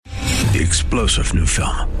The explosive new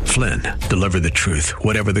film, Flynn, deliver the truth,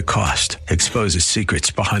 whatever the cost, exposes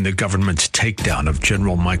secrets behind the government's takedown of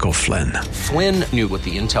General Michael Flynn. Flynn knew what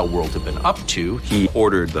the intel world had been up to. He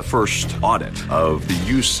ordered the first audit of the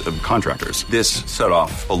use of contractors. This set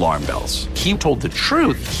off alarm bells. He told the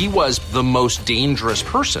truth. He was the most dangerous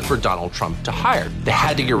person for Donald Trump to hire. They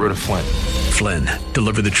had to get rid of Flynn. Flynn,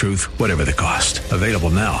 deliver the truth, whatever the cost. Available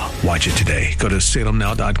now. Watch it today. Go to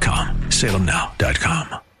salemnow.com.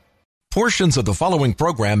 salemnow.com. Portions of the following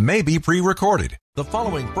program may be pre-recorded. The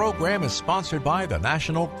following program is sponsored by the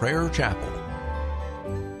National Prayer Chapel.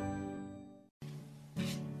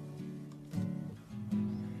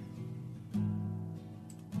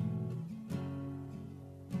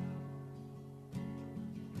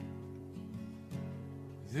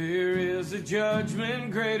 There is a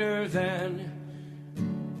judgment greater than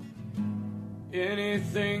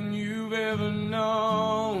anything you've ever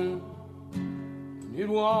known. It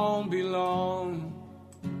won't be long.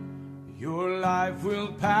 Your life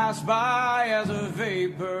will pass by as a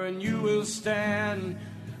vapor, and you will stand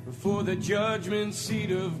before the judgment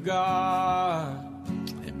seat of God.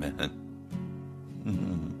 Amen.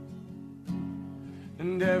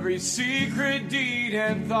 And every secret deed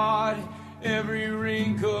and thought, every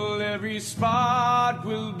wrinkle, every spot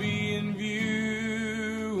will be in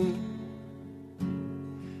view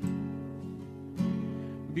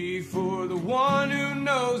before the one who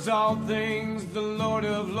knows all things, the Lord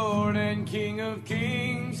of Lords and King of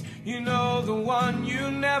Kings. You know, the one you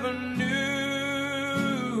never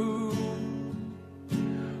knew.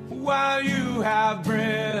 While you have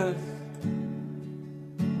breath,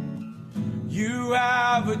 you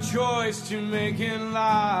have a choice to make in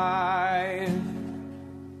life.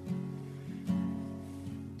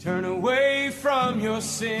 Turn away from your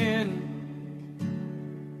sin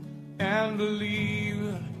and believe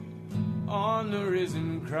on the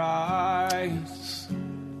risen Christ.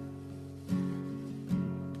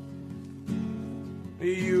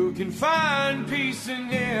 You can find peace in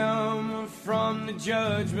Him from the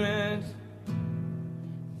judgment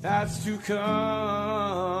that's to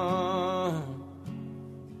come.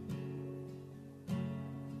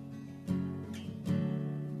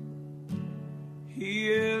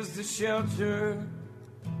 He is the shelter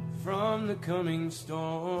from the coming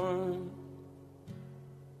storm.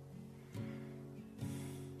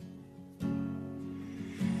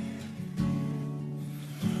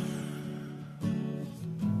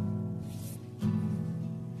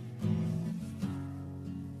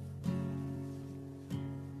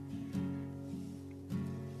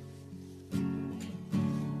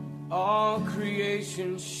 All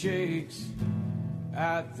creation shakes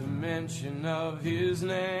at the mention of His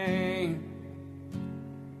name.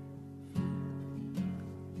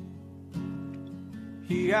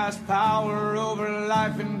 He has power over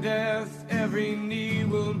life and death. Every knee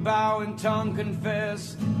will bow and tongue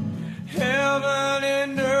confess. Heaven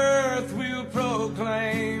and earth will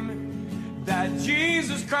proclaim that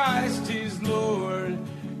Jesus Christ is Lord.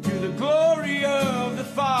 To the glory of the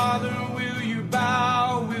Father, will you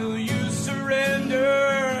bow? Will you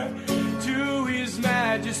surrender to His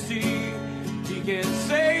majesty? He can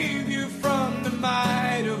save you from the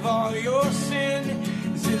might of all your sin.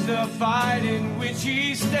 This is a fight in which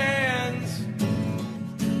He stands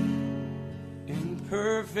in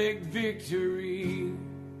perfect victory.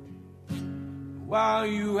 While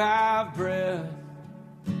you have breath,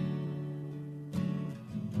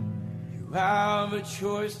 you have a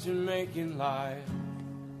choice to make in life.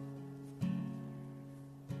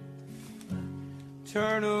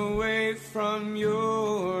 Turn away from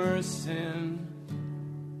your sin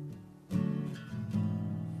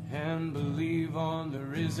and believe on the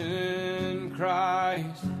risen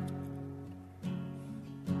Christ.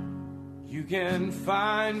 You can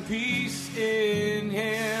find peace in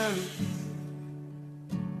Him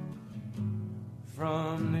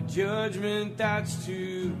from the judgment that's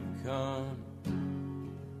to come.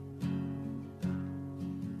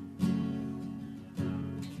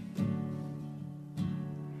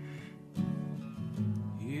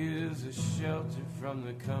 He is a shelter from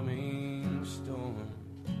the coming storm.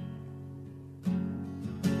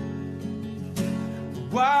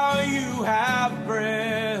 While you have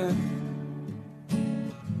breath,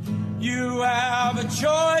 you have a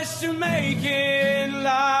choice to make in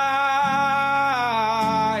life.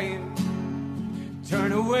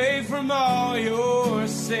 Turn away from all your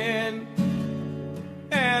sin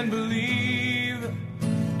and believe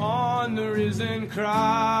on the risen Christ.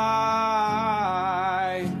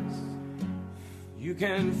 You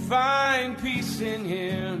can find peace in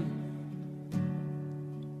Him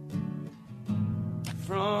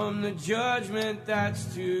from from the judgment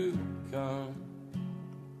that's to come.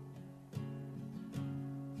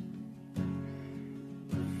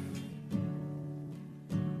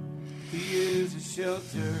 He is a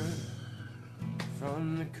shelter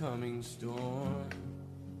from the coming storm.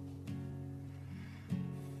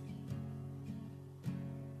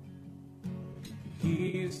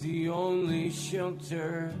 He's the only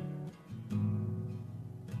shelter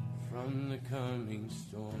from the coming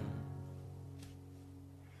storm.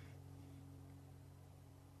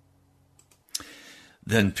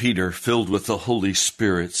 Then Peter, filled with the Holy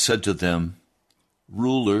Spirit, said to them,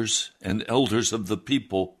 rulers and elders of the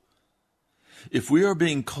people, if we are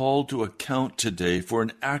being called to account today for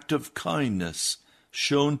an act of kindness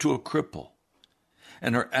shown to a cripple,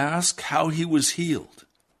 and are asked how he was healed,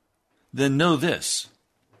 then know this,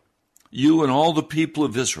 you and all the people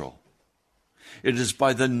of Israel, it is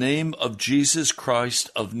by the name of Jesus Christ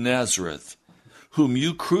of Nazareth, whom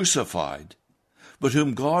you crucified, but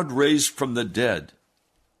whom God raised from the dead,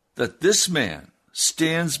 that this man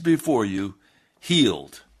stands before you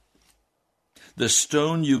healed. The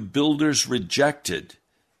stone you builders rejected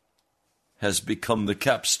has become the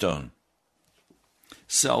capstone.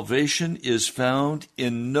 Salvation is found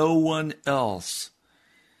in no one else,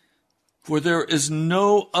 for there is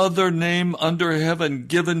no other name under heaven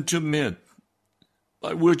given to men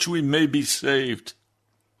by which we may be saved.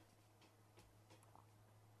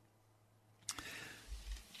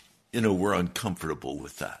 We're uncomfortable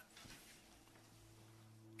with that.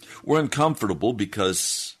 We're uncomfortable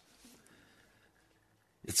because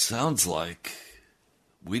it sounds like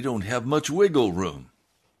we don't have much wiggle room.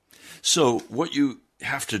 So what you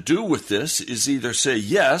have to do with this is either say,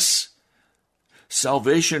 yes,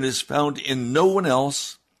 salvation is found in no one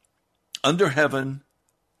else under heaven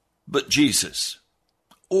but Jesus.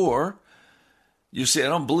 Or you say, I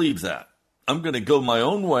don't believe that. I'm going to go my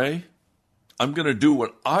own way. I'm going to do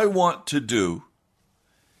what I want to do.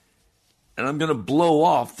 And I'm going to blow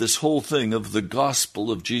off this whole thing of the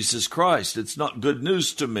gospel of Jesus Christ. It's not good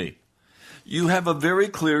news to me. You have a very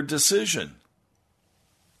clear decision.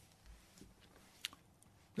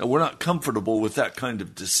 Now, we're not comfortable with that kind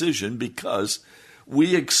of decision because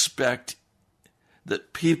we expect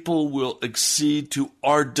that people will accede to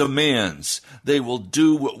our demands. They will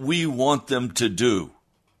do what we want them to do.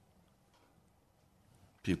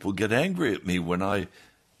 People get angry at me when I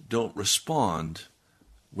don't respond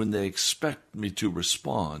when they expect me to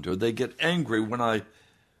respond, or they get angry when I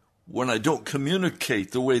don't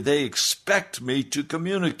communicate the way they expect me to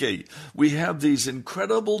communicate. We have these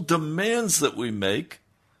incredible demands that we make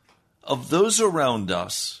of those around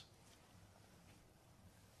us.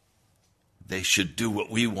 They should do what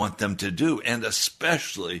we want them to do, and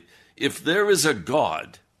especially if there is a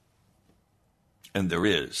God, and there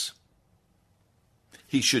is,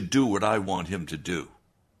 he should do what I want him to do.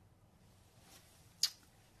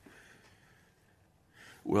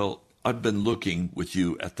 Well, I've been looking with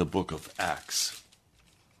you at the book of Acts.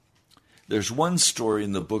 There's one story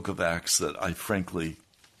in the book of Acts that I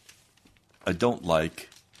don't like,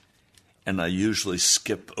 and I usually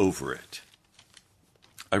skip over it.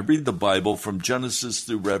 I read the Bible from Genesis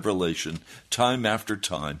through Revelation time after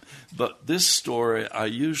time, but this story I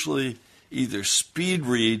usually either speed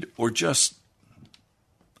read or just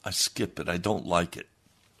I skip it. I don't like it.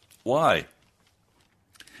 Why?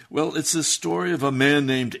 Well, it's the story of a man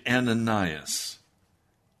named Ananias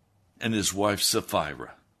and his wife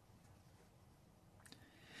Sapphira.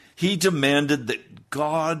 He demanded that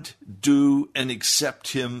God do and accept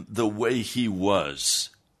him the way he was.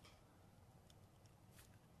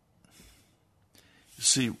 You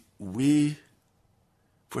see, we,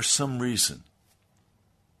 for some reason,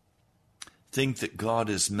 think that God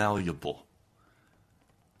is malleable,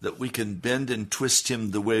 that we can bend and twist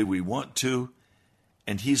him the way we want to,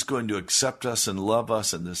 and he's going to accept us and love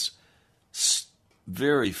us. And this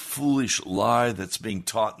very foolish lie that's being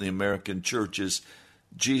taught in the American churches,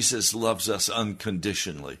 Jesus loves us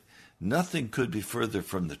unconditionally. Nothing could be further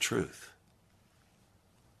from the truth.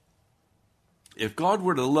 If God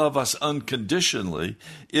were to love us unconditionally,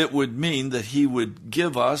 it would mean that he would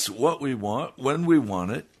give us what we want, when we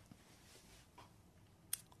want it,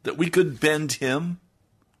 that we could bend him,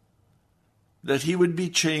 that he would be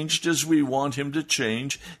changed as we want him to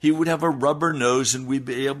change. He would have a rubber nose and we'd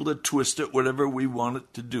be able to twist it whatever we want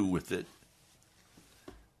it to do with it.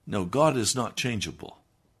 No, God is not changeable.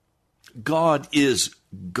 God is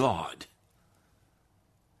God.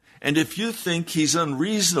 And if you think he's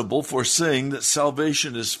unreasonable for saying that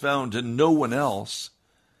salvation is found in no one else,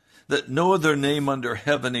 that no other name under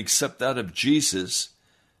heaven except that of Jesus,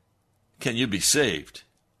 can you be saved?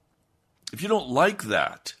 if you don't like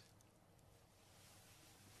that,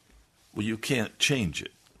 well, you can't change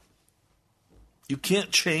it. You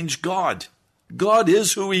can't change God. God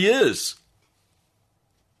is who he is.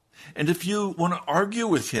 And if you want to argue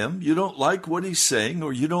with him, you don't like what he's saying,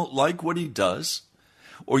 or you don't like what he does,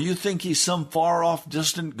 or you think he's some far-off,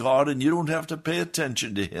 distant God and you don't have to pay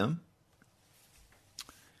attention to him,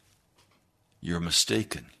 you're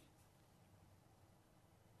mistaken.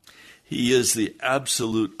 He is the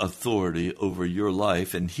absolute authority over your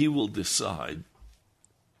life, and he will decide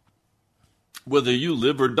whether you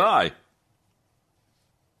live or die.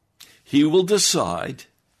 He will decide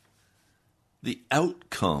the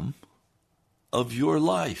outcome of your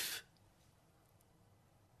life.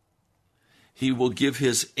 He will give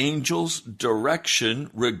his angels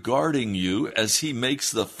direction regarding you as he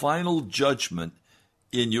makes the final judgment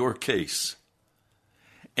in your case.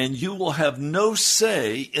 And you will have no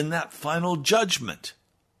say in that final judgment.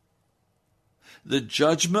 The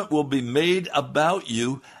judgment will be made about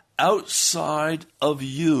you outside of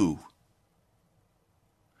you.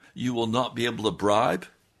 You will not be able to bribe,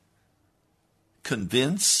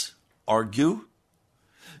 convince, argue.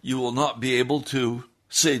 You will not be able to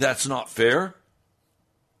say that's not fair.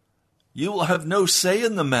 You will have no say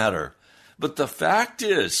in the matter. But the fact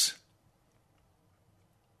is,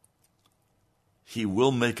 he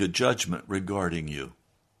will make a judgment regarding you.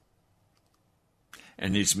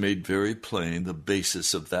 And he's made very plain the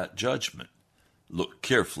basis of that judgment. Look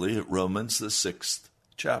carefully at Romans, the 6th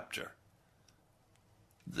chapter.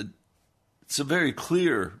 It's a very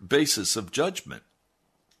clear basis of judgment.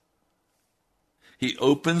 He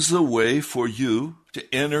opens the way for you to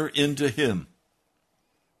enter into him.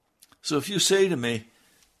 So if you say to me,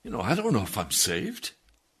 I don't know if I'm saved.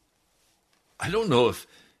 I don't know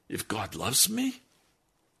if God loves me.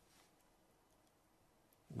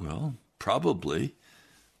 Well, probably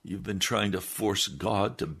you've been trying to force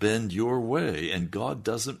God to bend your way, and God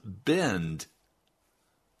doesn't bend.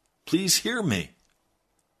 Please hear me.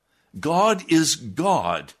 God is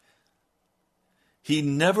God. He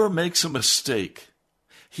never makes a mistake.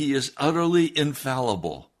 He is utterly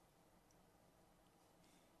infallible.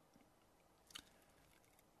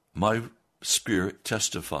 My spirit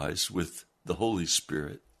testifies with the Holy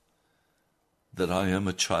Spirit that I am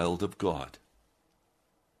a child of God.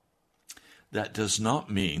 That does not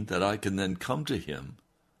mean that I can then come to him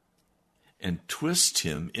and twist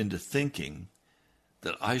him into thinking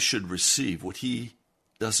that I should receive what he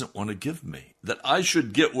doesn't want to give me, that I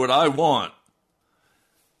should get what I want.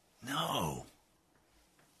 No.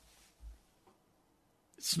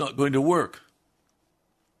 It's not going to work.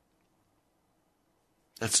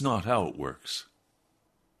 That's not how it works.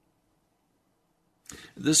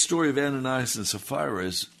 This story of Ananias and Sapphira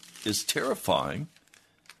is terrifying,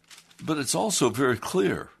 but it's also very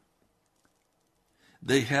clear.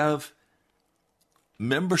 They have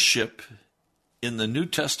membership in the New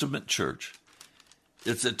Testament church.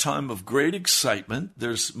 It's a time of great excitement.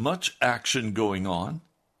 There's much action going on.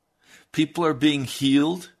 People are being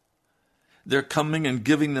healed. They're coming and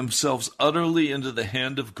giving themselves utterly into the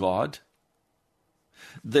hand of God.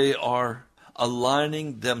 They are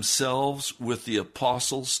aligning themselves with the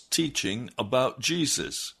apostles' teaching about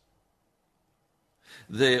Jesus.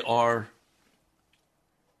 They are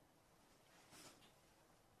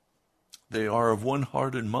of one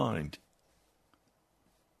heart and mind.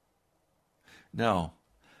 Now,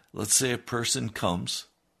 let's say a person comes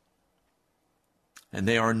and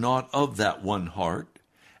they are not of that one heart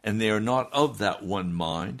and they are not of that one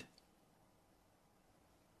mind.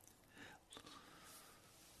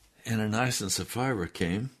 Ananias and Sapphira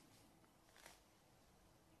came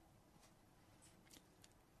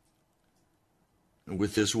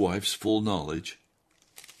with his wife's full knowledge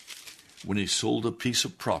when he sold a piece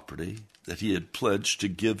of property that he had pledged to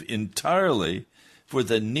give entirely for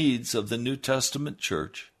the needs of the New Testament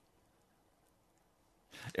church.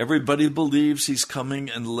 Everybody believes he's coming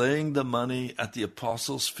and laying the money at the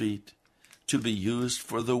apostles' feet to be used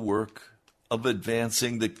for the work of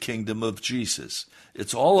advancing the kingdom of Jesus.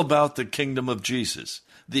 It's all about the kingdom of Jesus.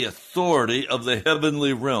 The authority of the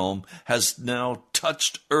heavenly realm has now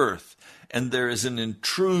touched earth, and there is an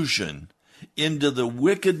intrusion into the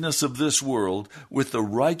wickedness of this world with the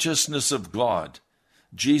righteousness of God.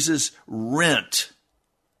 Jesus rent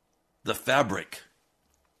the fabric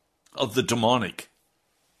of the demonic.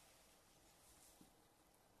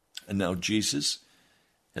 And now Jesus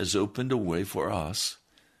has opened a way for us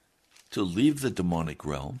to leave the demonic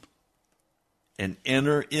realm and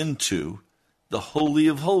enter into the Holy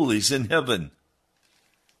of Holies in heaven.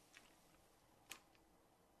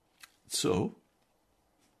 So,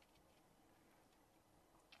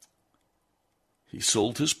 He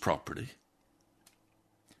sold his property,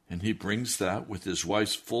 and he brings that with his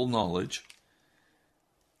wife's full knowledge,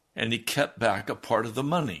 and he kept back a part of the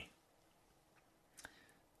money.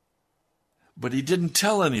 But he didn't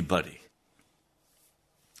tell anybody.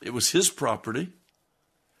 It was his property.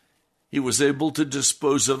 He was able to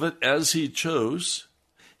dispose of it as he chose.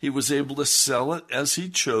 He was able to sell it as he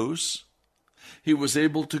chose. He was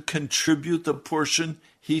able to contribute the portion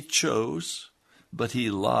he chose, but he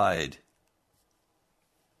lied.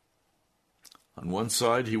 On one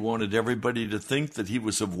side, he wanted everybody to think that he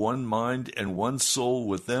was of one mind and one soul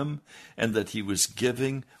with them, and that he was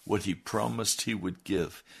giving what he promised he would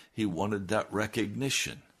give. He wanted that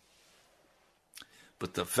recognition.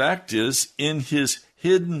 But the fact is, in his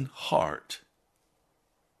hidden heart,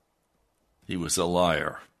 he was a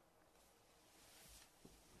liar.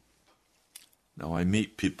 Now, I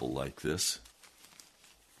meet people like this.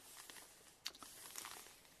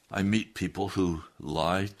 I meet people who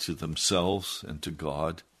lie to themselves and to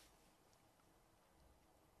God.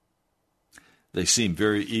 They seem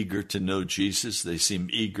very eager to know Jesus. They seem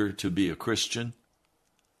eager to be a Christian.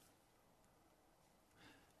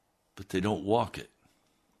 But they don't walk it.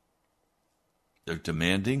 They're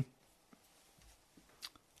demanding.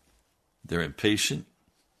 They're impatient.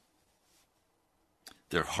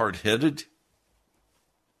 They're hard-headed.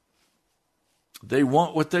 They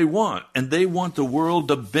want what they want, and they want the world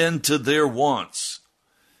to bend to their wants.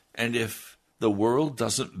 And if the world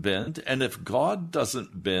doesn't bend, and if God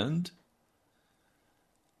doesn't bend,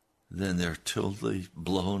 then they're totally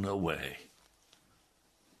blown away.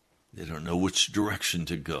 They don't know which direction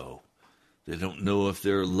to go. They don't know if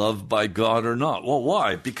they're loved by God or not. Well,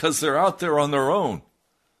 why? Because they're out there on their own.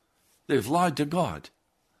 They've lied to God.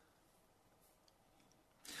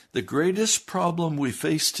 The greatest problem we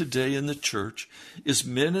face today in the church is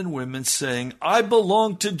men and women saying, I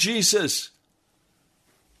belong to Jesus.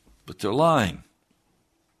 But they're lying.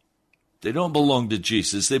 They don't belong to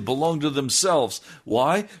Jesus. They belong to themselves.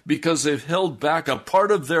 Why? Because they've held back a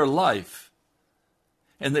part of their life,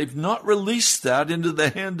 and they've not released that into the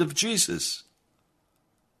hand of Jesus.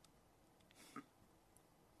 I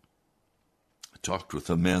talked with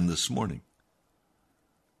a man this morning.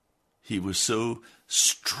 He was so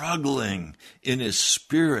struggling in his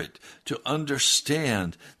spirit to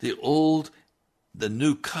understand the old, the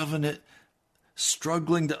new covenant,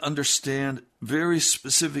 struggling to understand very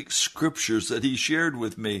specific scriptures that he shared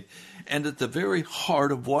with me. And at the very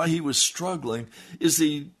heart of why he was struggling is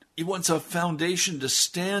he wants a foundation to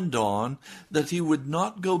stand on, that he would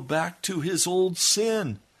not go back to his old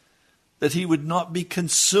sin, that he would not be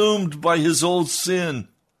consumed by his old sin,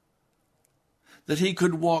 that he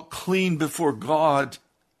could walk clean before God.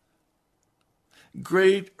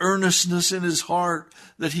 Great earnestness in his heart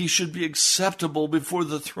that he should be acceptable before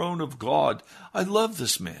the throne of God. I love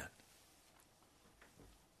this man.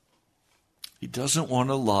 He doesn't want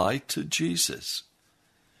to lie to Jesus.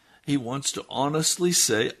 He wants to honestly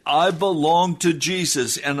say, I belong to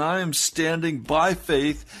Jesus, and I am standing by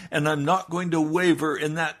faith, and I'm not going to waver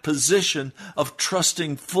in that position of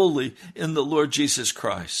trusting fully in the Lord Jesus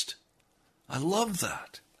Christ. I love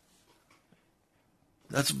that.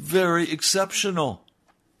 That's very exceptional.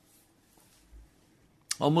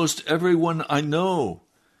 Almost everyone I know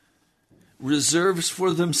reserves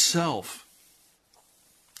for themselves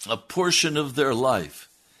a portion of their life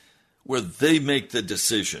where they make the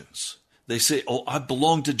decisions. They say, oh, I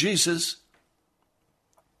belong to Jesus.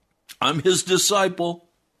 I'm his disciple.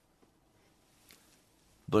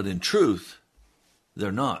 But in truth,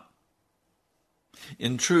 they're not.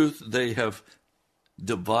 In truth, they have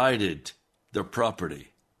divided their property,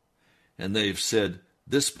 and they've said,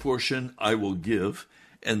 this portion I will give,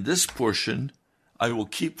 and this portion I will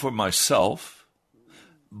keep for myself,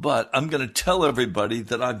 but I'm going to tell everybody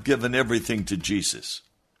that I've given everything to Jesus.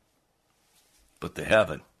 But they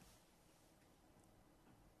haven't.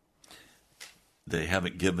 They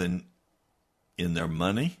haven't given in their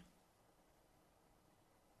money.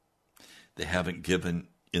 They haven't given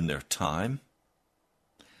in their time.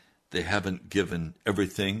 They haven't given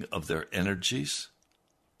everything of their energies.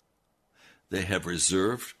 They have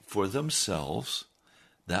reserved for themselves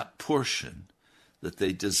that portion that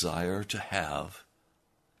they desire to have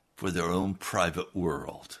for their own private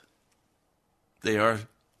world. They are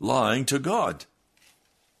lying to God.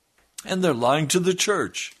 And they're lying to the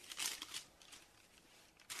church.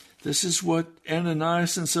 This is what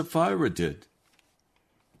Ananias and Sapphira did.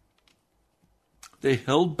 They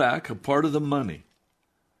held back a part of the money.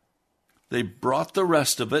 They brought the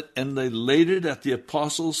rest of it and they laid it at the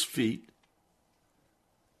apostles' feet.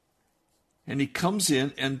 And he comes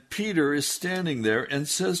in, and Peter is standing there and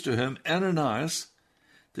says to him, Ananias,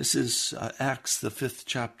 this is Acts, the 5th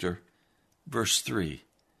chapter, verse 3.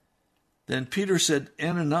 Then Peter said,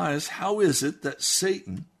 Ananias, how is it that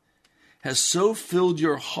Satan has so filled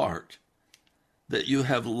your heart that you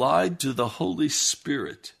have lied to the Holy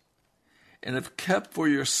Spirit and have kept for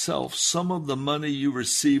yourself some of the money you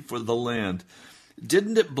received for the land?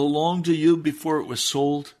 Didn't it belong to you before it was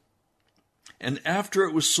sold? And after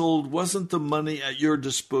it was sold, wasn't the money at your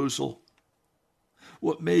disposal?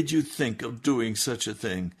 What made you think of doing such a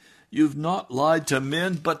thing? You've not lied to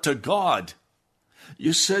men, but to God.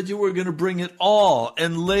 You said you were going to bring it all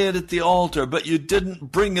and lay it at the altar, but you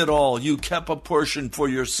didn't bring it all. You kept a portion for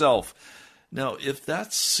yourself. Now, if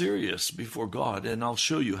that's serious before God, and I'll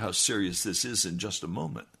show you how serious this is in just a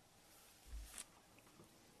moment.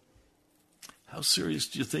 How serious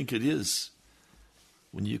do you think it is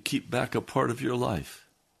when you keep back a part of your life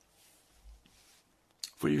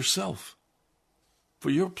for yourself, for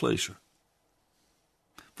your pleasure,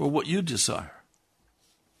 for what you desire?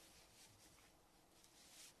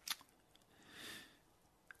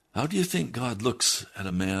 How do you think God looks at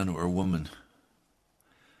a man or a woman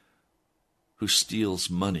who steals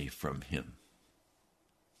money from him?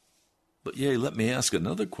 But yea, let me ask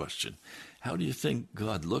another question. How do you think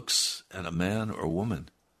God looks at a man or a woman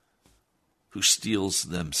who steals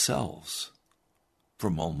themselves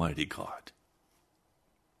from Almighty God?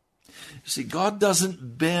 You see, God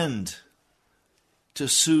doesn't bend to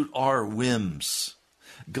suit our whims.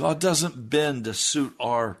 God doesn't bend to suit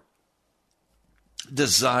our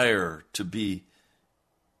desire to be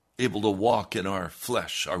able to walk in our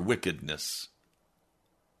flesh, our wickedness.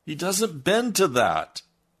 He doesn't bend to that.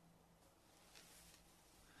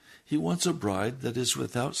 He wants a bride that is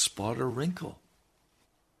without spot or wrinkle.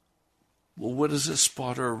 Well, what is a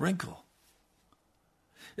spot or a wrinkle?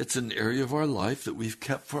 It's an area of our life that we've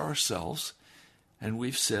kept for ourselves, and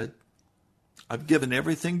we've said, I've given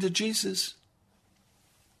everything to Jesus.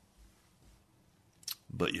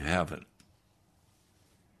 But you haven't.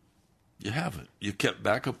 You haven't. You kept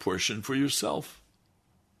back a portion for yourself.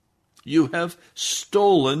 You have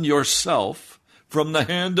stolen yourself from the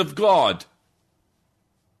hand of God.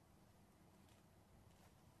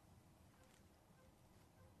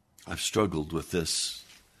 I've struggled with this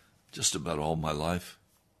just about all my life.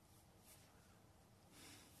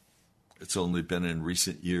 It's only been in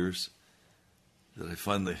recent years that I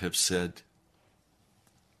finally have said,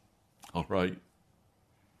 all right,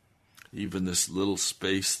 even this little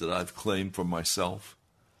space that I've claimed for myself,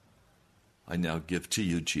 I now give to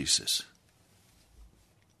you, Jesus.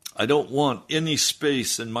 I don't want any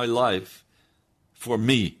space in my life for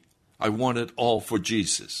me. I want it all for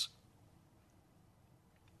Jesus.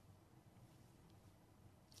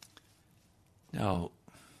 Now,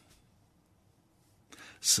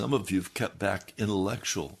 some of you have kept back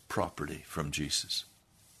intellectual property from Jesus.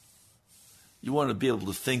 You want to be able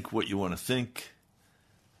to think what you want to think.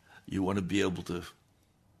 You want to be able to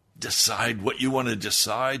decide what you want to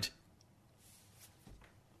decide.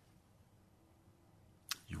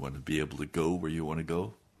 You want to be able to go where you want to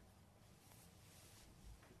go.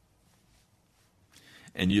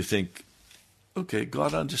 And you think, okay,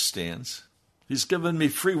 God understands. He's given me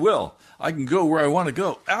free will. I can go where I want to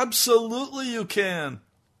go. Absolutely you can.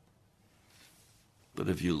 But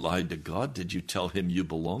if you lied to God, did you tell him you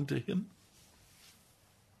belong to him?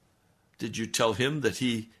 Did you tell him that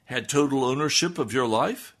he had total ownership of your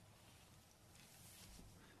life?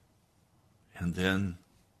 And then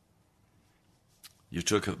you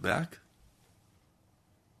took it back?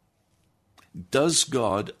 Does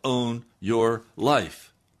God own your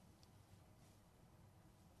life?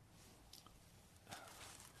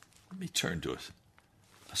 Let me turn to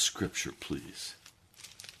a scripture, please.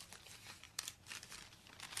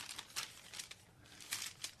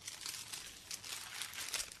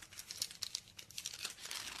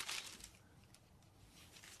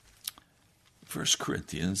 First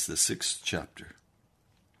Corinthians, the 6th chapter.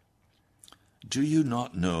 Do you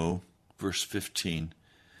not know, verse 15,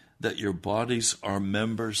 that your bodies are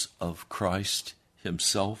members of Christ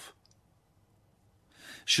himself?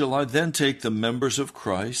 Shall I then take the members of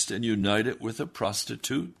Christ and unite it with a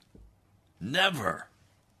prostitute? Never.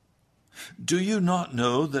 Do you not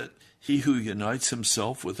know that he who unites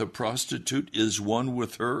himself with a prostitute is one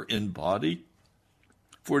with her in body?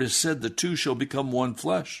 For it is said, the two shall become one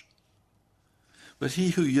flesh. But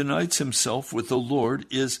he who unites himself with the Lord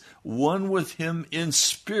is one with him in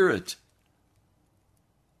spirit.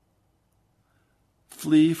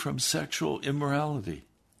 Flee from sexual immorality.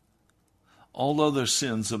 All other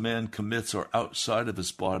sins a man commits are outside of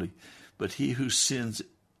his body, but he who sins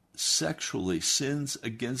sexually sins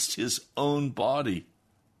against his own body.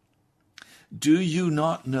 Do you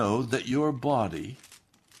not know that your body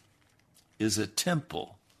is a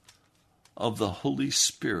temple of the Holy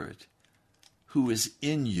Spirit who is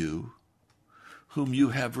in you, whom you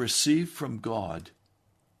have received from God?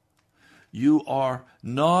 You are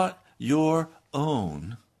not your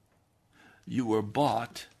own. You were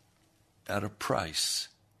bought at a price.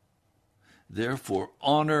 Therefore,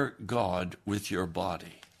 honor God with your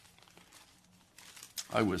body.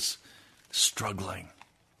 I was struggling,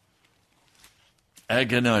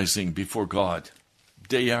 agonizing before God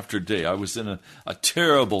day after day. I was in a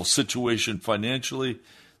terrible situation financially.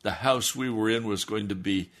 The house we were in was going to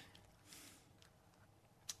be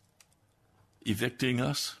evicting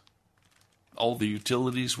us. All the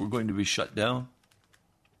utilities were going to be shut down.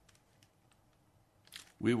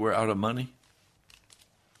 We were out of money.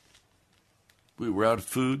 We were out of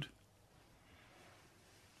food.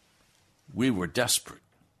 We were desperate.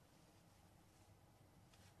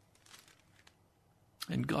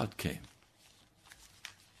 And God came.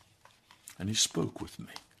 And he spoke with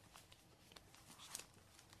me.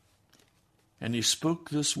 And he spoke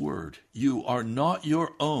this word: you are not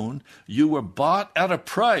your own. You were bought at a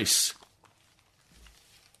price.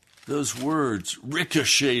 Those words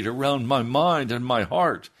ricocheted around my mind and my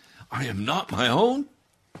heart. I am not my own.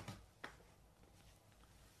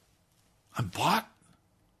 I'm bought.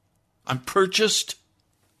 I'm purchased.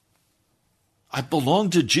 I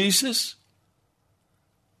belong to Jesus.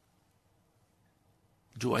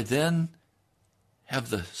 Do I then have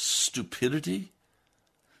the stupidity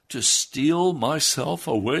to steal myself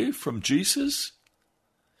away from Jesus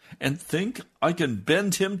and think I can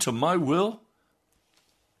bend him to my will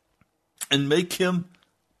and make him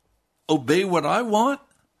obey what I want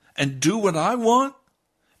and do what I want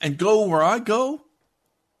and go where I go?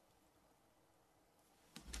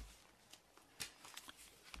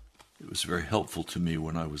 It was very helpful to me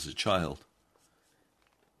when I was a child.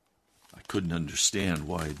 I couldn't understand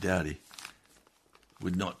why Daddy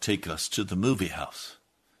would not take us to the movie house.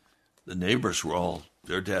 The neighbors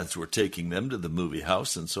their dads were taking them to the movie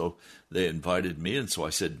house, and so they invited me, and so I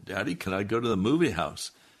said, Daddy, can I go to the movie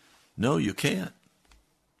house? No, you can't.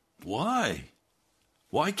 Why?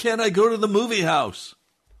 Why can't I go to the movie house?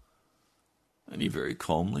 And he very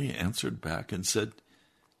calmly answered back and said,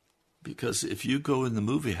 because if you go in the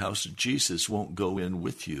movie house, Jesus won't go in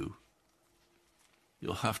with you.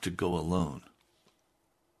 You'll have to go alone.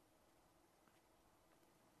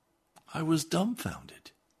 I was dumbfounded.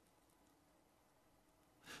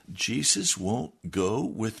 Jesus won't go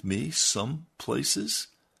with me some places?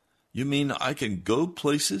 You mean I can go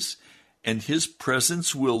places and his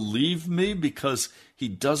presence will leave me because he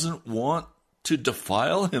doesn't want to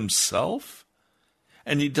defile himself?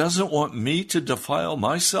 And he doesn't want me to defile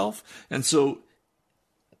myself? And so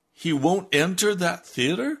he won't enter that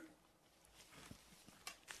theater?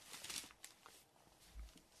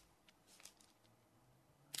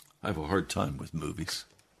 I have a hard time with movies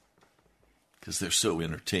because they're so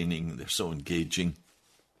entertaining, they're so engaging.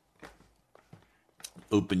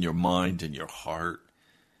 Open your mind and your heart,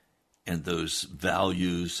 and those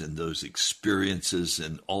values and those experiences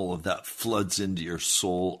and all of that floods into your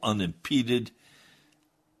soul unimpeded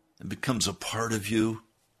and becomes a part of you.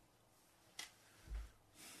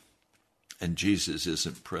 And Jesus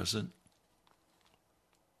isn't present.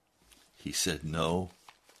 He said no.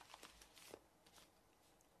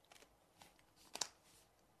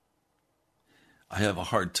 I have a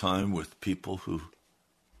hard time with people who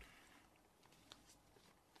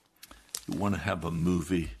want to have a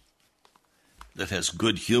movie that has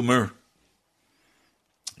good humor,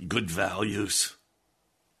 good values,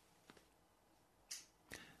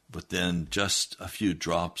 but then just a few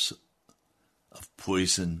drops of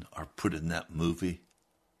poison are put in that movie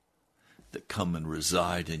that come and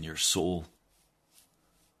reside in your soul,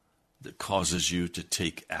 that causes you to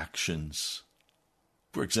take actions.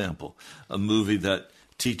 For example, a movie that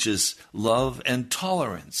teaches love and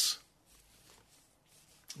tolerance.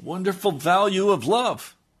 Wonderful value of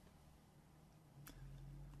love.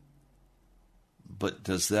 But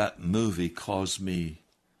does that movie cause me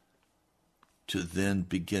to then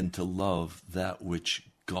begin to love that which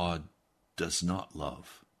God does not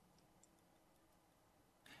love?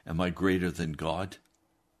 Am I greater than God?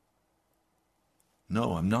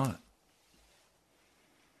 No, I'm not.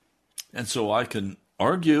 And so I can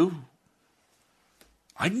argue.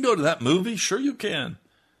 I can go to that movie. Sure you can.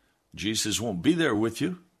 Jesus won't be there with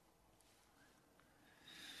you.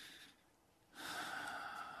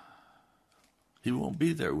 He won't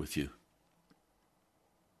be there with you.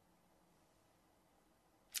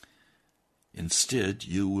 Instead,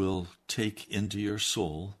 you will take into your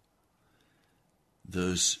soul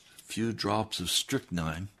those few drops of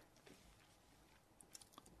strychnine,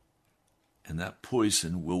 and that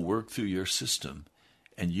poison will work through your system,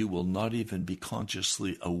 and you will not even be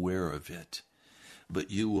consciously aware of it.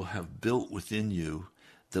 But you will have built within you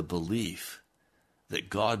the belief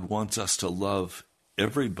that God wants us to love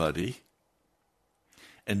everybody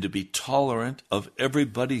and to be tolerant of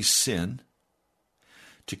everybody's sin,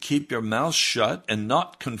 to keep your mouth shut and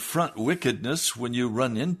not confront wickedness when you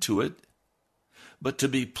run into it, but to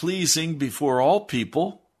be pleasing before all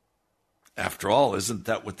people. After all, isn't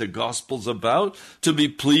that what the gospel's about? To be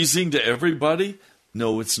pleasing to everybody?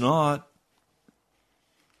 No, it's not.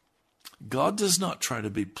 God does not try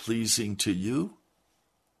to be pleasing to you.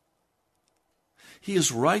 He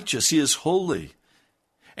is righteous. He is holy.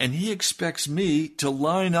 And he expects me to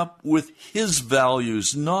line up with his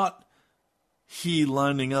values, not he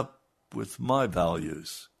lining up with my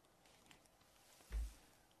values.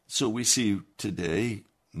 So we see today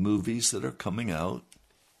movies that are coming out,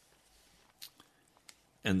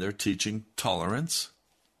 and they're teaching tolerance.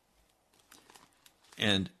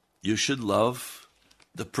 And you should love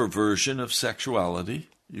the perversion of sexuality.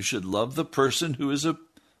 You should love the person who is a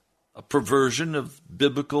perversion of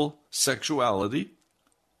biblical sexuality.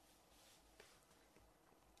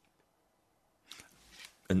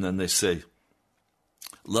 And then they say,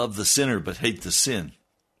 love the sinner but hate the sin.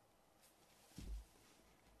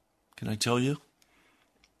 Can I tell you?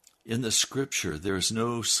 In the scripture, there is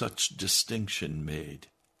no such distinction made.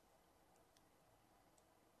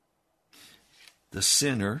 The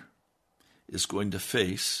sinner is going to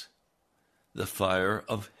face the fire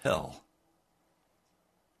of hell.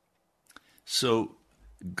 So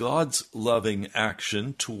God's loving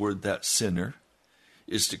action toward that sinner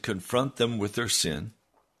is to confront them with their sin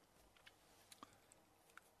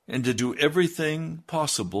and to do everything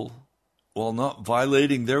possible while not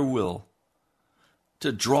violating their will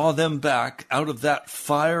to draw them back out of that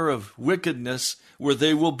fire of wickedness where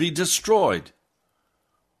they will be destroyed.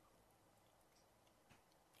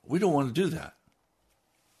 We don't want to do that.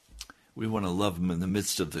 We want to love them in the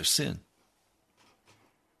midst of their sin.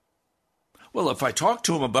 Well, if I talk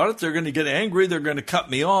to them about it, they're going to get angry. They're going to cut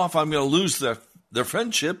me off. I'm going to lose their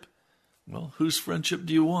friendship. Well, whose friendship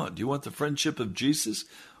do you want? Do you want the friendship of Jesus,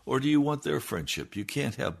 or do you want their friendship? You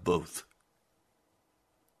can't have both.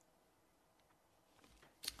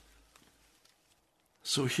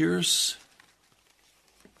 So here's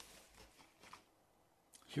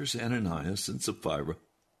Ananias and Sapphira.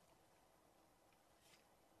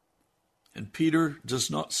 And Peter does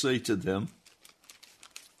not say to them,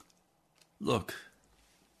 look,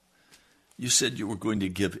 you said you were going to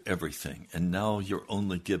give everything, and now you're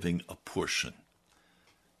only giving a portion.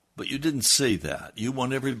 But you didn't say that. You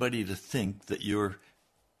want everybody to think that you're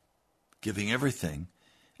giving everything,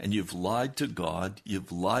 and you've lied to God,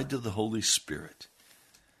 you've lied to the Holy Spirit.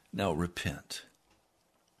 Now repent.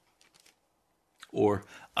 Or,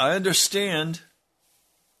 I understand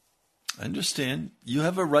you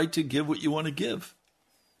have a right to give what you want to give.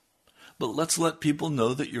 But let's let people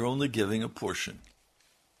know that you're only giving a portion.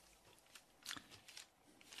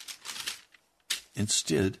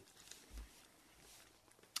 Instead,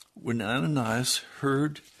 when Ananias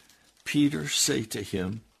heard Peter say to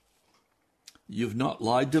him, "You've not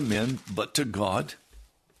lied to men, but to God,"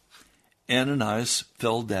 Ananias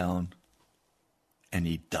fell down and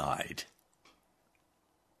he died.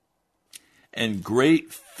 And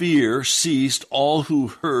great fear seized all who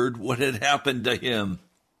heard what had happened to him.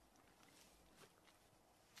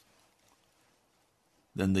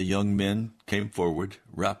 Then the young men came forward,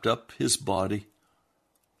 wrapped up his body,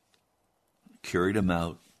 carried him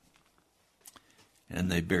out,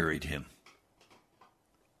 and they buried him.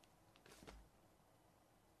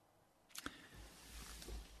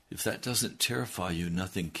 If that doesn't terrify you,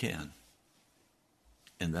 nothing can.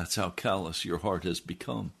 And that's how callous your heart has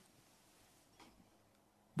become.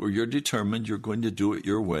 Where you're determined you're going to do it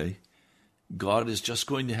your way, God is just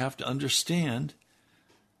going to have to understand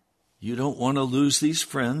you don't want to lose these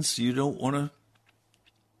friends. You don't want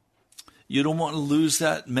to lose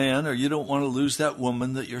that man, or you don't want to lose that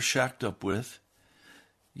woman that you're shacked up with.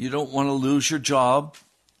 You don't want to lose your job,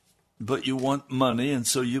 but you want money, and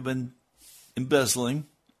so you've been embezzling.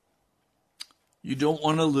 You don't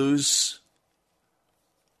want to lose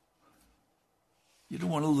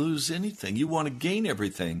anything. You want to gain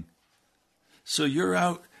everything. So you're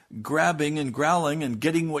out grabbing and growling and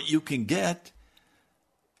getting what you can get.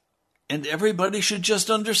 And everybody should just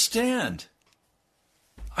understand.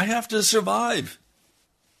 I have to survive.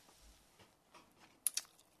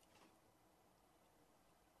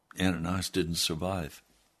 Ananias didn't survive.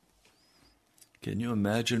 Can you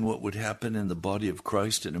imagine what would happen in the body of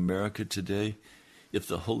Christ in America today if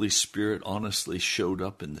the Holy Spirit honestly showed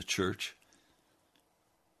up in the church?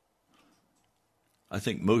 I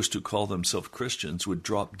think most who call themselves Christians would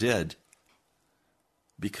drop dead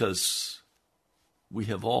because we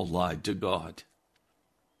have all lied to God.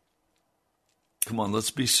 Come on,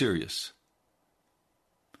 let's be serious.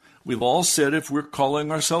 We've all said if we're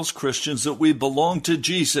calling ourselves Christians that we belong to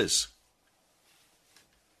Jesus.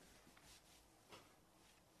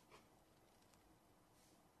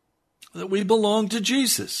 That we belong to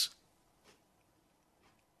Jesus.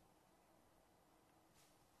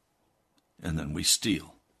 And then we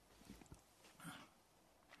steal.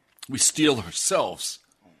 We steal ourselves.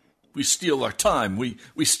 We steal our time.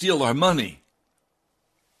 We steal our money.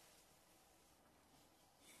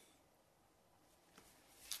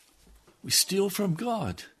 We steal from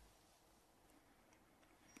God.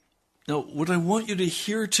 Now, what I want you to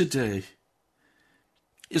hear today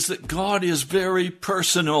is that God is very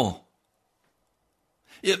personal.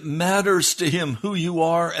 It matters to him who you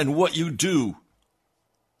are and what you do.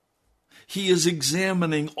 He is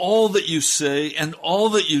examining all that you say and all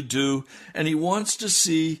that you do, and he wants to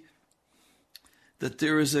see that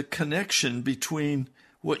there is a connection between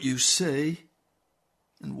what you say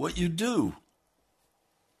and what you do.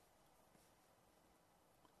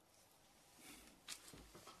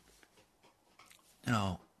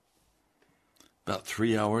 Now, about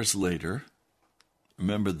 3 hours later,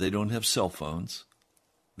 remember they don't have cell phones.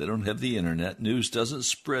 They don't have the internet. News doesn't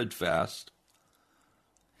spread fast.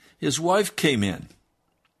 His wife came in,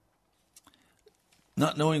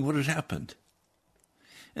 not knowing what had happened.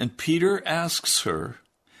 And Peter asks her,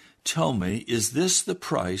 "Tell me, is this the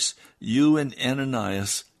price you and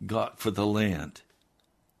Ananias got for the land?"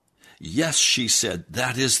 "Yes," she said,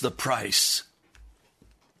 "that is the price."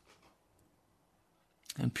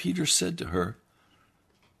 And Peter said to her,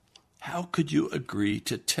 "How could you agree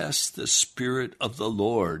to test the Spirit of the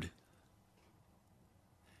Lord?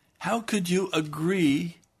 How could you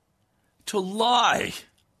agree to lie?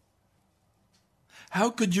 How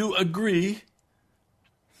could you agree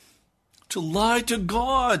to lie to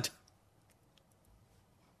God?"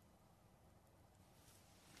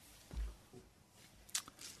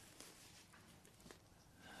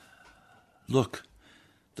 Look,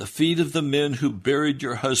 the feet of the men who buried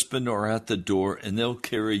your husband are at the door, and they'll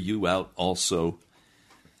carry you out also.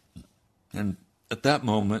 And at that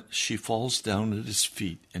moment, she falls down at his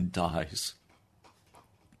feet and dies.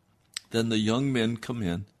 Then the young men come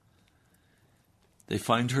in. They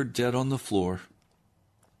find her dead on the floor.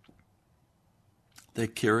 They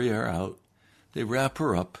carry her out. They wrap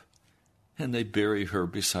her up, and they bury her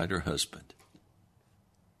beside her husband.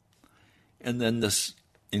 And then this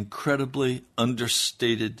incredibly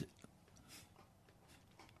understated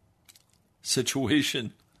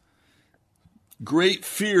situation. Great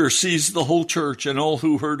fear seized the whole church and all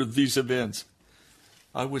who heard of these events.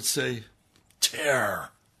 I would say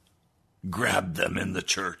terror grabbed them in the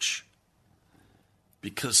church,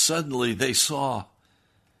 because suddenly they saw,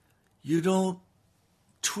 you don't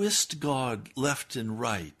twist God left and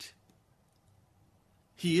right.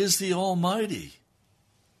 He is the Almighty.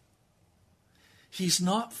 He's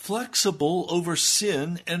not flexible over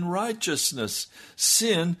sin and righteousness.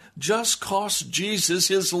 Sin just cost Jesus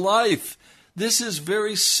his life. This is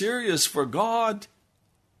very serious for God.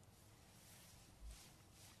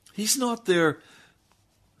 He's not there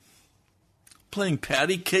playing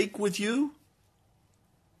patty cake with you.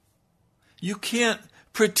 You can't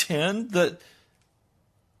pretend that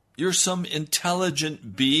you're some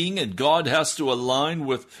intelligent being and God has to align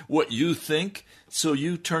with what you think. So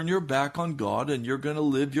you turn your back on God and you're going to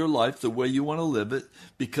live your life the way you want to live it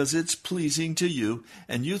because it's pleasing to you,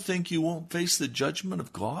 and you think you won't face the judgment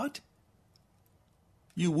of God?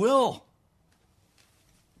 You will.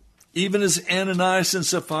 Even as Ananias and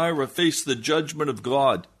Sapphira faced the judgment of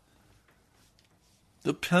God.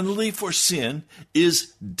 The penalty for sin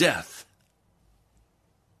is death.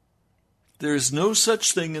 There is no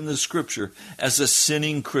such thing in the Scripture as a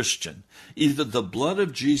sinning Christian. Either the blood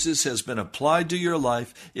of Jesus has been applied to your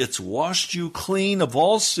life, it's washed you clean of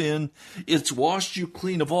all sin, it's washed you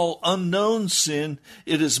clean of all unknown sin,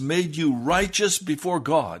 it has made you righteous before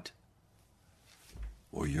God,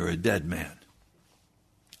 or you're a dead man.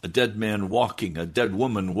 A dead man walking, a dead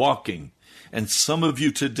woman walking. And some of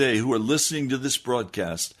you today who are listening to this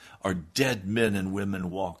broadcast are dead men and women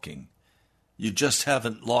walking. You just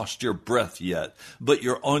haven't lost your breath yet, but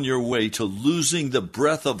you're on your way to losing the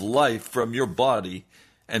breath of life from your body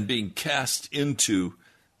and being cast into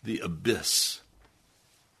the abyss.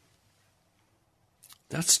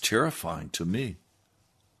 That's terrifying to me.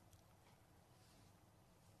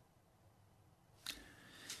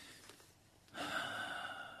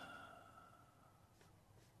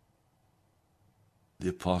 The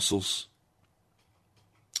apostles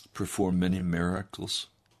performed many miracles,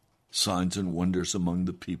 signs and wonders among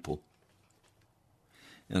the people.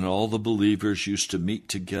 And all the believers used to meet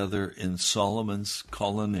together in Solomon's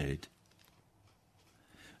colonnade.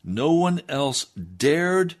 No one else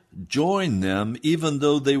dared join them, even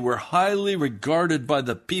though they were highly regarded by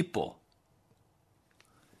the people.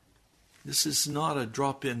 This is not a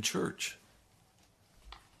drop-in church.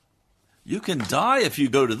 You can die if you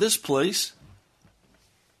go to this place,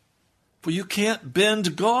 but you can't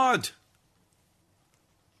bend God.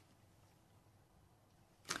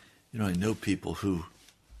 You know, I know people who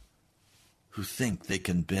think they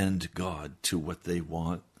can bend God to what they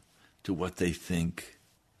want, to what they think.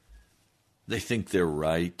 They think they're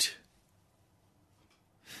right.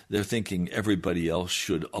 They're thinking everybody else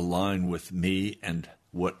should align with me and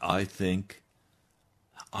what I think.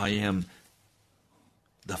 I am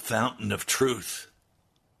the fountain of truth.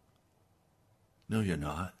 No, you're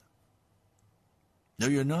not. No,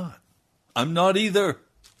 you're not. I'm not either.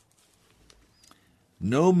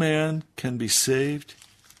 No man can be saved.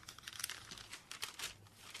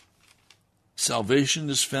 Salvation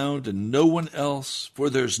is found in no one else,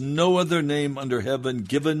 for there's no other name under heaven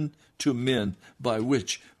given to men by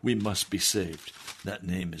which we must be saved. That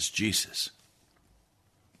name is Jesus.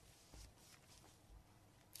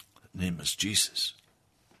 That name is Jesus.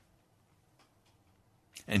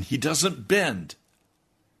 And he doesn't bend.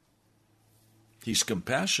 He's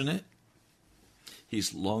compassionate.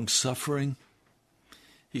 He's long-suffering.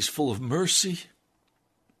 He's full of mercy.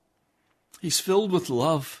 He's filled with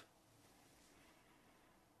love.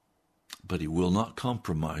 But he will not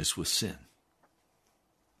compromise with sin.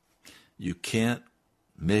 You can't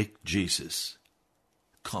make Jesus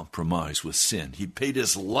compromise with sin. He paid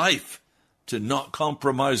his life to not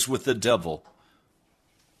compromise with the devil.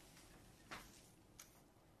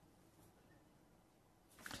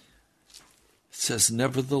 It says,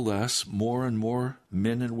 nevertheless, more and more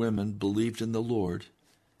men and women believed in the Lord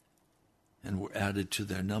and were added to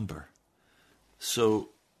their number.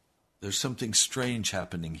 So there's something strange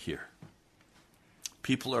happening here.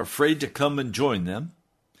 People are afraid to come and join them,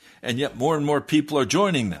 and yet more and more people are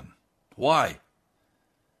joining them. Why?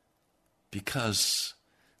 Because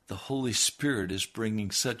the Holy Spirit is bringing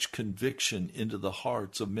such conviction into the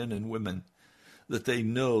hearts of men and women that they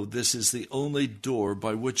know this is the only door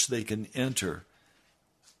by which they can enter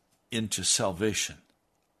into salvation.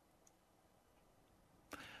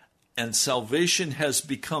 And salvation has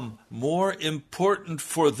become more important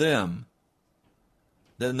for them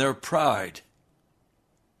than their pride,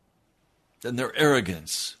 than their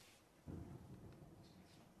arrogance.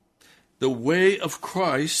 The way of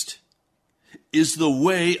Christ is the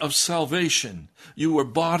way of salvation. You were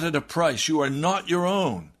bought at a price. You are not your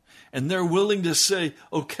own. And they're willing to say,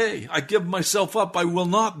 okay, I give myself up. I will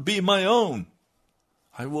not be my own.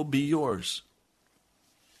 I will be yours.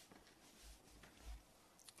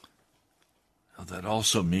 Now, that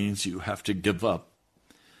also means you have to give up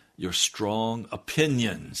your strong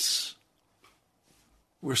opinions.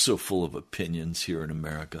 We're so full of opinions here in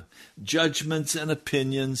America. Judgments and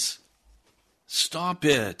opinions. Stop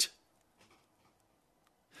it.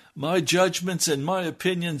 My judgments and my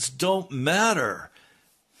opinions don't matter.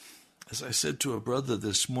 As I said to a brother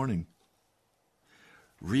this morning,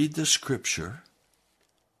 read the scripture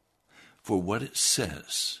for what it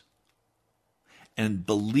says and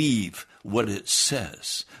believe what it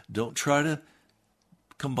says. Don't try to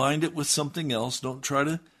combine it with something else. Don't try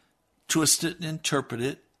to twist it and interpret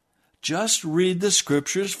it. Just read the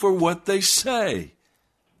scriptures for what they say.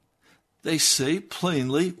 They say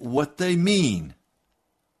plainly what they mean.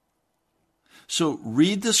 So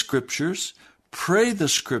read the scriptures, pray the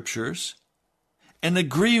scriptures, and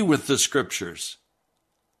agree with the scriptures.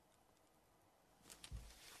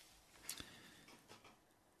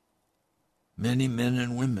 Many men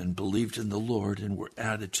and women believed in the Lord and were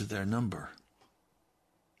added to their number.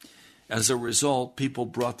 As a result, people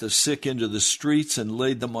brought the sick into the streets and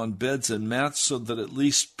laid them on beds and mats so that at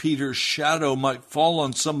least Peter's shadow might fall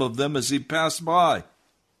on some of them as he passed by.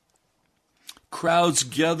 Crowds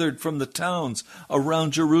gathered from the towns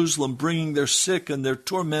around Jerusalem, bringing their sick and their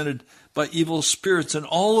tormented by evil spirits, and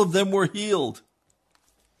all of them were healed.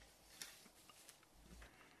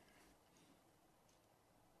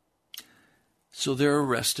 So they're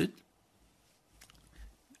arrested,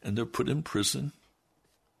 and they're put in prison.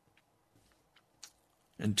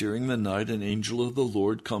 And during the night, an angel of the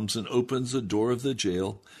Lord comes and opens the door of the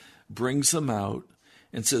jail, brings them out,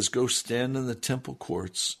 and says, go stand in the temple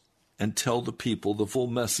courts and tell the people the full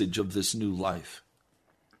message of this new life.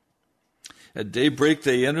 At daybreak,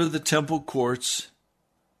 they enter the temple courts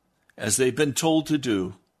as they've been told to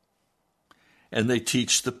do, and they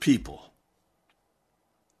teach the people.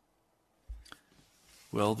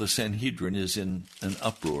 Well, the Sanhedrin is in an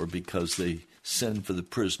uproar because they send for the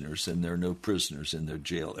prisoners, and there are no prisoners in their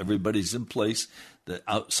jail. Everybody's in place. The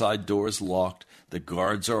outside door is locked. The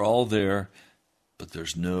guards are all there, but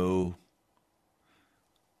there's no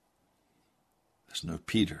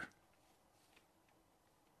Peter.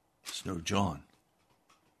 There's no John.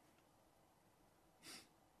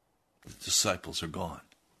 The disciples are gone.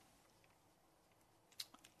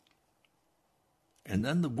 And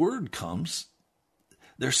then the word comes.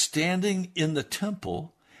 They're standing in the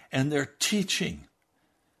temple and they're teaching.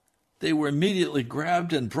 They were immediately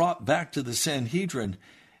grabbed and brought back to the Sanhedrin.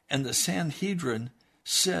 And the Sanhedrin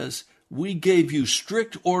says, we gave you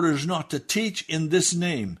strict orders not to teach in this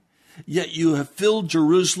name. Yet you have filled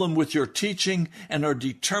Jerusalem with your teaching and are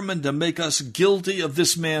determined to make us guilty of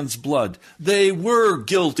this man's blood. They were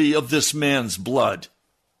guilty of this man's blood.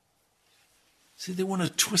 See, they want to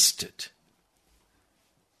twist it.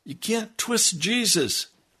 You can't twist Jesus.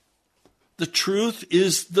 The truth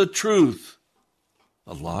is the truth.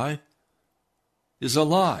 A lie is a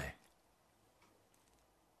lie.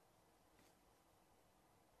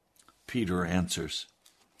 Peter answers,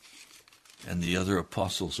 and the other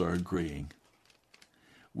apostles are agreeing.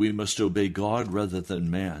 We must obey God rather than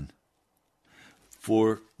man.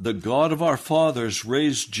 For the God of our fathers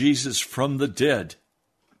raised Jesus from the dead,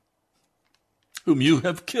 whom you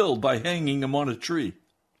have killed by hanging him on a tree.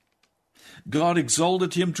 God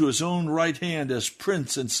exalted him to his own right hand as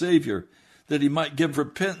Prince and Savior, that he might give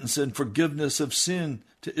repentance and forgiveness of sin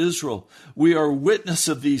to Israel. We are witness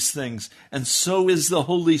of these things, and so is the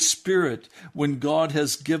Holy Spirit, when God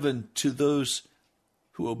has given to those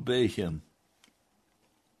who obey him.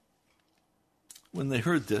 When they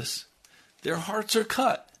heard this, their hearts are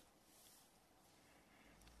cut.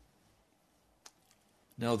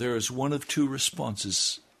 Now there is one of two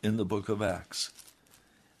responses in the book of Acts.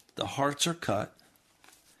 The hearts are cut,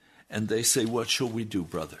 and they say, what shall we do,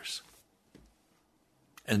 brothers?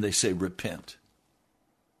 And they say, repent.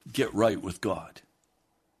 Get right with God.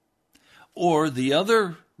 Or the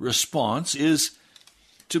other response is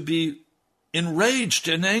to be enraged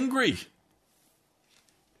and angry.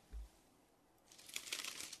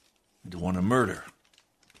 To want to murder.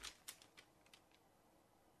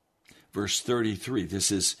 Verse 33,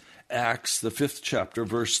 this is Acts, the 5th chapter,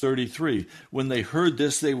 verse 33. When they heard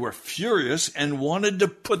this, they were furious and wanted to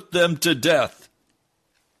put them to death.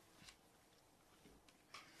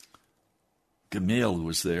 Gamaliel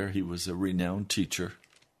was there. He was a renowned teacher.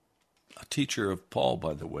 A teacher of Paul,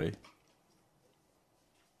 by the way.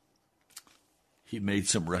 He made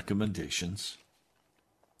some recommendations.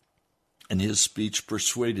 And his speech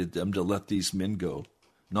persuaded them to let these men go,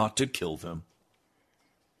 not to kill them.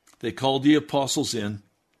 They called the apostles in,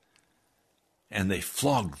 and they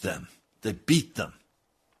flogged them. They beat them,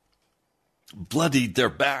 bloodied their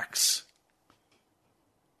backs.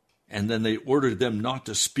 And then they ordered them not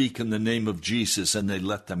to speak in the name of Jesus, and they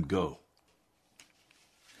let them go.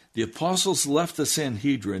 The apostles left the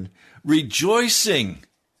Sanhedrin rejoicing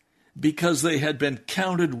because they had been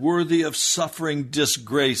counted worthy of suffering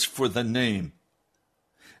disgrace for the name.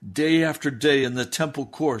 Day after day in the temple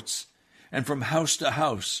courts and from house to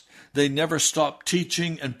house, they never stopped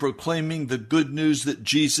teaching and proclaiming the good news that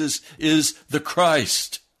Jesus is the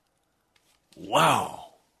Christ. Wow.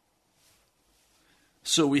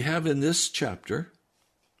 So we have in this chapter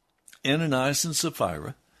Ananias and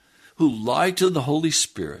Sapphira, who lie to the Holy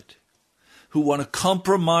Spirit, who want to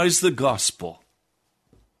compromise the gospel.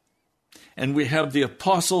 And we have the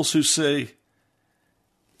apostles who say,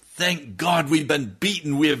 thank God we've been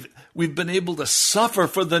beaten. We've been able to suffer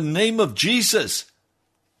for the name of Jesus.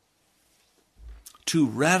 Two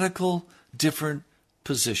radical, different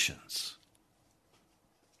positions.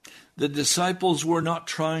 The disciples were not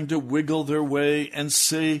trying to wiggle their way and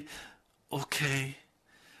say, okay,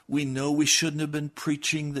 we know we shouldn't have been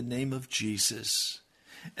preaching the name of Jesus.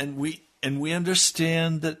 And we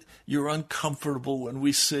understand that you're uncomfortable when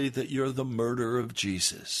we say that you're the murderer of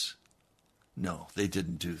Jesus. No, they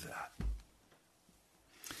didn't do that.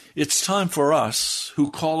 It's time for us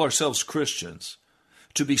who call ourselves Christians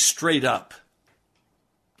to be straight up,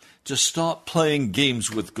 to stop playing games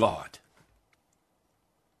with God.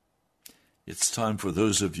 It's time for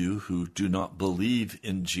those of you who do not believe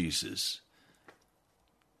in Jesus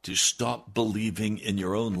to stop believing in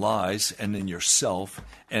your own lies and in yourself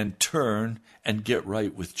and turn and get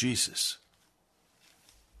right with Jesus.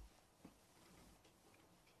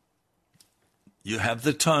 You have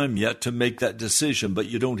the time yet to make that decision, but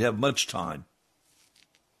you don't have much time.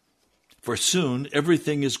 For soon,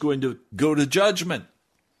 everything is going to go to judgment.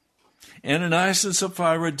 Ananias and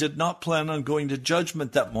Sapphira did not plan on going to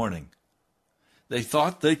judgment that morning. They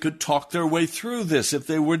thought they could talk their way through this if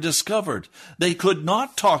they were discovered. They could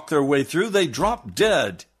not talk their way through. They dropped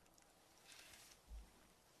dead.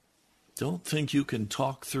 Don't think you can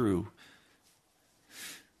talk through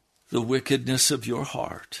the wickedness of your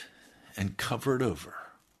heart and cover it over.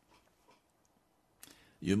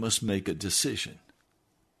 You must make a decision.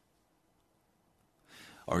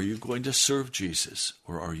 Are you going to serve Jesus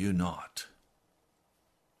or are you not?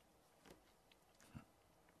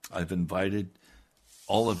 I've invited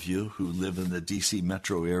all of you who live in the D.C.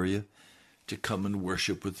 metro area to come and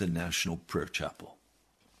worship with the National Prayer Chapel.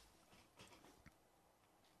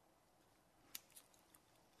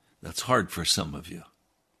 That's hard for some of you.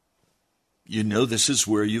 You know this is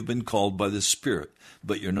where you've been called by the Spirit,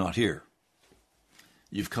 but you're not here.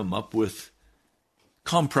 You've come up with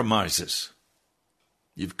compromises.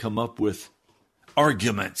 You've come up with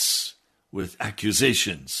arguments, with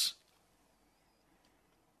accusations.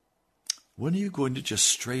 When are you going to just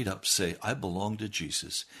straight up say, I belong to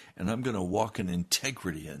Jesus, and I'm going to walk in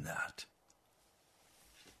integrity in that?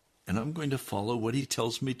 And I'm going to follow what he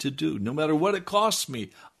tells me to do. No matter what it costs me,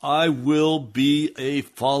 I will be a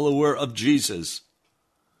follower of Jesus.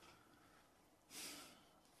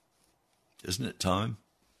 Isn't it time?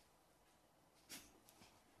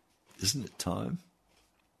 Isn't it time?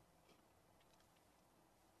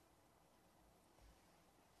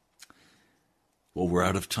 Well, we're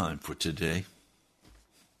out of time for today.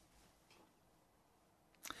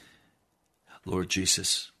 Lord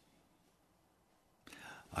Jesus,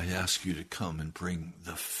 I ask you to come and bring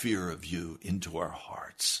the fear of you into our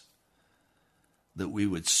hearts, that we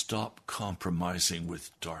would stop compromising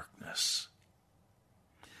with darkness,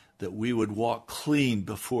 that we would walk clean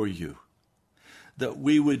before you, that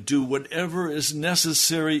we would do whatever is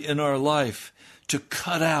necessary in our life to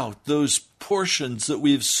cut out those portions that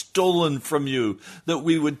we've stolen from you, that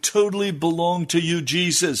we would totally belong to you,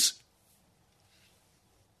 Jesus.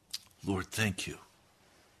 Lord, thank you.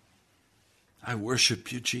 I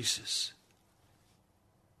worship you, Jesus.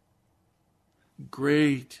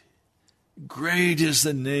 Great, great is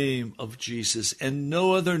the name of Jesus, and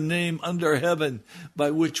no other name under heaven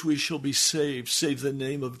by which we shall be saved, save the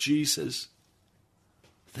name of Jesus.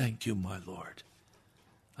 Thank you, my Lord.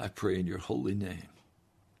 I pray in your holy name.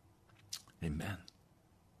 Amen.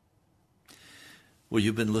 Well,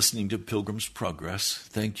 you've been listening to Pilgrim's Progress.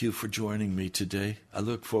 Thank you for joining me today. I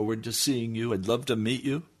look forward to seeing you. I'd love to meet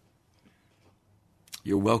you.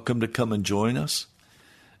 You're welcome to come and join us.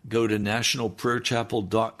 Go to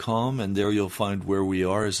nationalprayerchapel.com, and there you'll find where we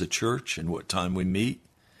are as a church and what time we meet.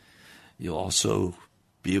 You'll also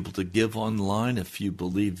be able to give online if you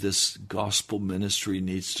believe this gospel ministry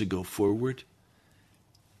needs to go forward.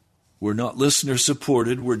 We're not listener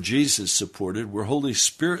supported, we're Jesus supported, we're Holy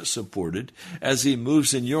Spirit supported as he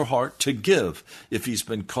moves in your heart to give. If he's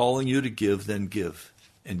been calling you to give, then give,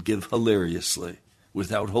 and give hilariously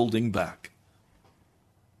without holding back.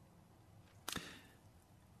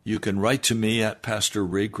 You can write to me at Pastor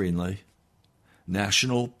Ray Greenley,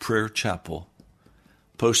 National Prayer Chapel,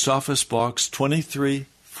 Post Office Box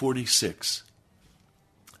 2346,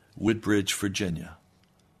 Woodbridge, Virginia,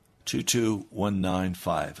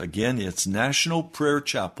 22195. Again, it's National Prayer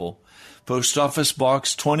Chapel, Post Office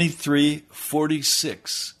Box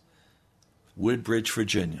 2346, Woodbridge,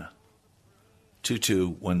 Virginia,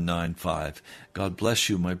 22195. God bless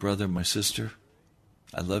you, my brother, my sister.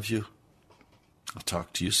 I love you. I'll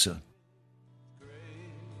talk to you soon.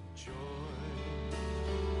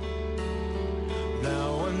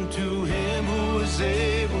 Now unto him who is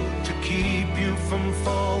able to keep you from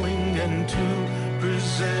falling and to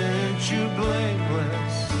present you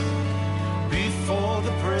blameless before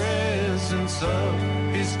the presence of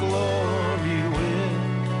his glory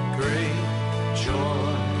with great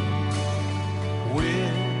joy,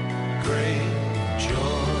 with great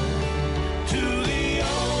joy. To the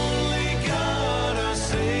only God, our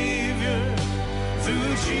Savior,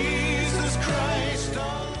 through Jesus Christ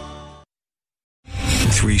our Lord.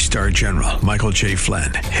 3-star General Michael J.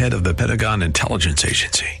 Flynn, head of the Pentagon Intelligence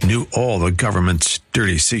Agency, knew all the government's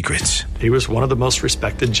dirty secrets. He was one of the most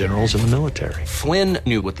respected generals in the military. Flynn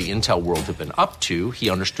knew what the intel world had been up to. He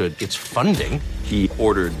understood its funding. He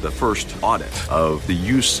ordered the first audit of the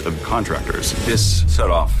use of contractors. This set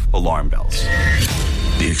off alarm bells.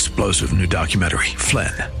 The explosive new documentary,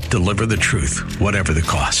 Flynn, deliver the truth, whatever the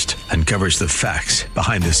cost, uncovers the facts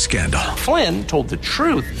behind the scandal. Flynn told the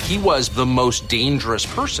truth. He was the most dangerous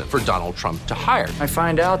person for Donald Trump to hire. I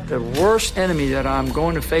find out the worst enemy that I'm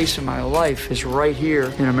going to face in my life is right here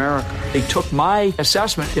in America. They took my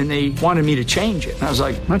assessment and they wanted me to change it. And I was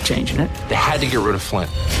like, I'm not changing it. They had to get rid of Flynn.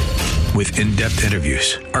 With in-depth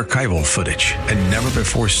interviews, archival footage, and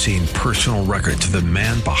never-before-seen personal records of the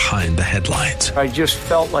man behind the headlines. I just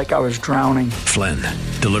felt like I was drowning. Flynn,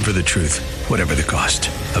 deliver the truth, whatever the cost.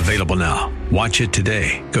 Available now. Watch it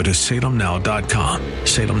today. Go to salemnow.com.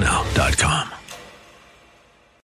 salemnow.com.